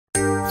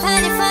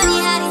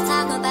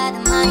about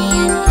the money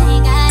and they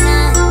ain't got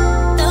none.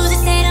 Those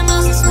that say the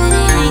most, I swear they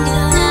ain't do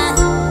none.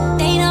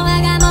 They know I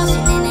got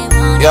motion and they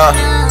want yeah.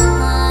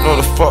 Know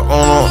the fuck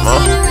going on,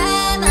 man.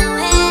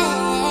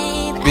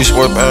 Beast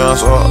Boy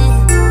bands up.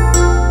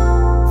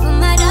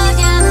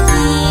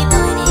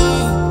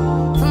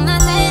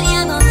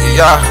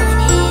 Yeah.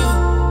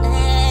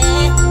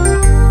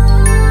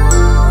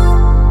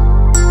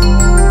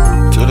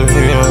 To the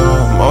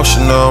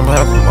emotional, I'm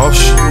having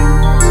motion.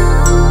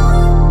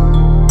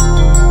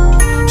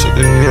 To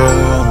the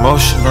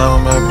emotional,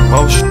 I'm having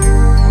motion.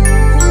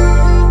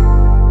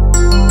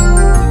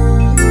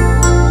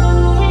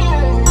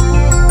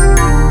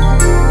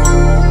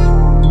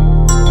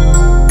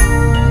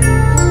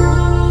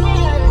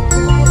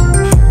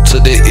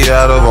 E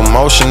out of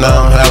emotion,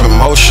 now I'm having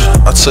motion.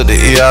 I took the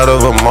E out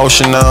of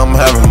emotion, now I'm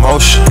having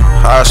motion.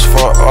 High as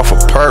fuck off a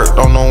perk,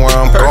 don't know where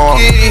I'm going.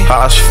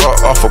 High as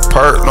fuck off a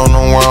perk, don't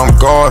know where I'm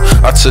going.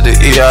 I took the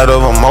E out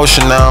of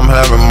emotion, now I'm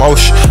having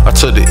motion. I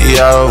took the E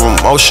out of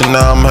emotion,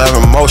 now I'm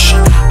having motion.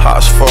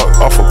 High as fuck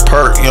off a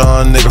perk,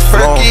 young nigga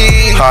flowing.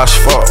 High as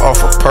fuck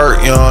off a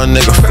perk, young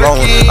nigga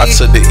flowing. I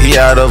took the E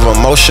out of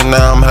emotion,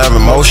 now I'm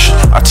having motion.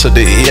 I took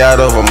the E out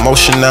of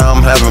emotion, now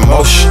I'm having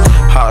motion.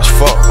 High as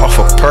fuck off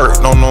a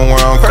perk, don't know where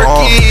I'm going.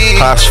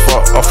 High as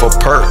fuck off a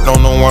perk,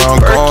 don't know where I'm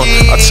going.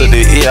 I took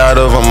the E out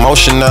of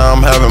emotion, now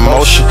I'm having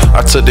motion.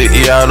 I took the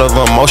E out of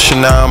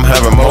emotion, now I'm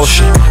having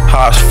motion.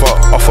 High as fuck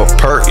off a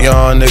perk,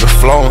 young nigga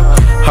flowing.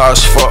 High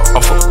as fuck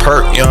off a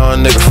perk,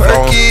 young nigga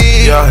flowing.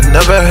 Yeah,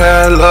 never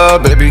had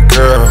love, baby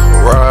girl.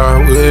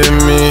 Ride with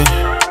me,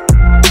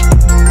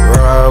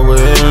 ride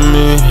with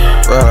me,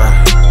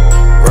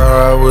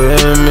 ride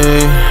with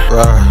me,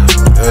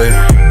 hey.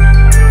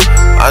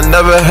 I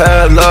never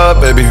had love,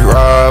 baby,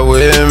 ride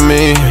with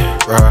me,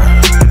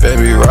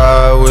 baby,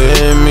 ride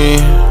with me,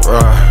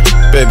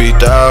 baby,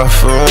 die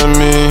for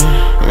me,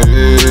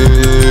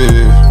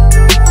 yeah.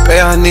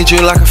 Babe, I need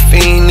you like a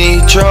fiend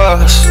need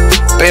drugs.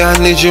 Babe, I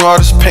need you all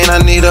this pain, I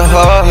need a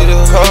hug.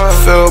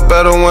 Feel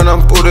better when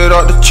I'm booted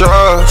out the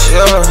drugs.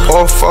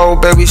 Pour four,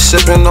 baby,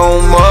 sipping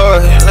on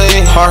mud.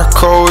 Heart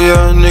cold,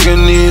 yeah, nigga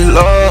need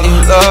love.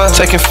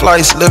 Taking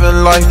flights,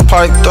 living life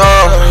piped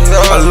up.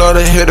 I love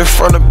to hit it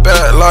from the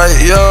back like,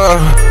 yeah.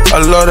 I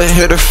love to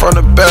hit it from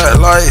the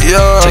back like,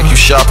 yeah. Take you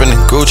shopping in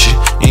Gucci,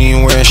 you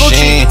ain't wearing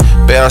Sheen.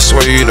 Babe, I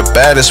swear you the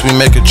baddest, we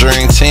make a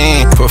dream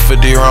team. Put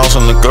 50 rounds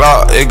on the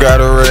Glock, it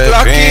got a red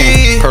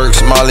beam.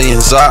 Perks, Molly,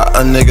 and Zot,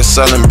 a nigga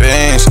selling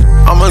beans.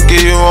 I'ma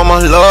give you all my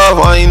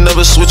love, I ain't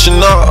never switching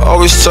up.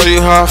 Always tell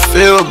you how I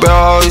feel, but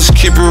I always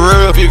keep it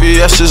real.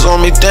 VVS is on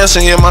me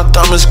dancing, yeah, my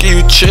diamonds give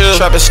you chill.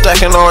 Trapping,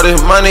 stacking all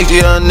this money,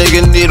 yeah, a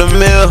nigga need a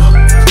meal.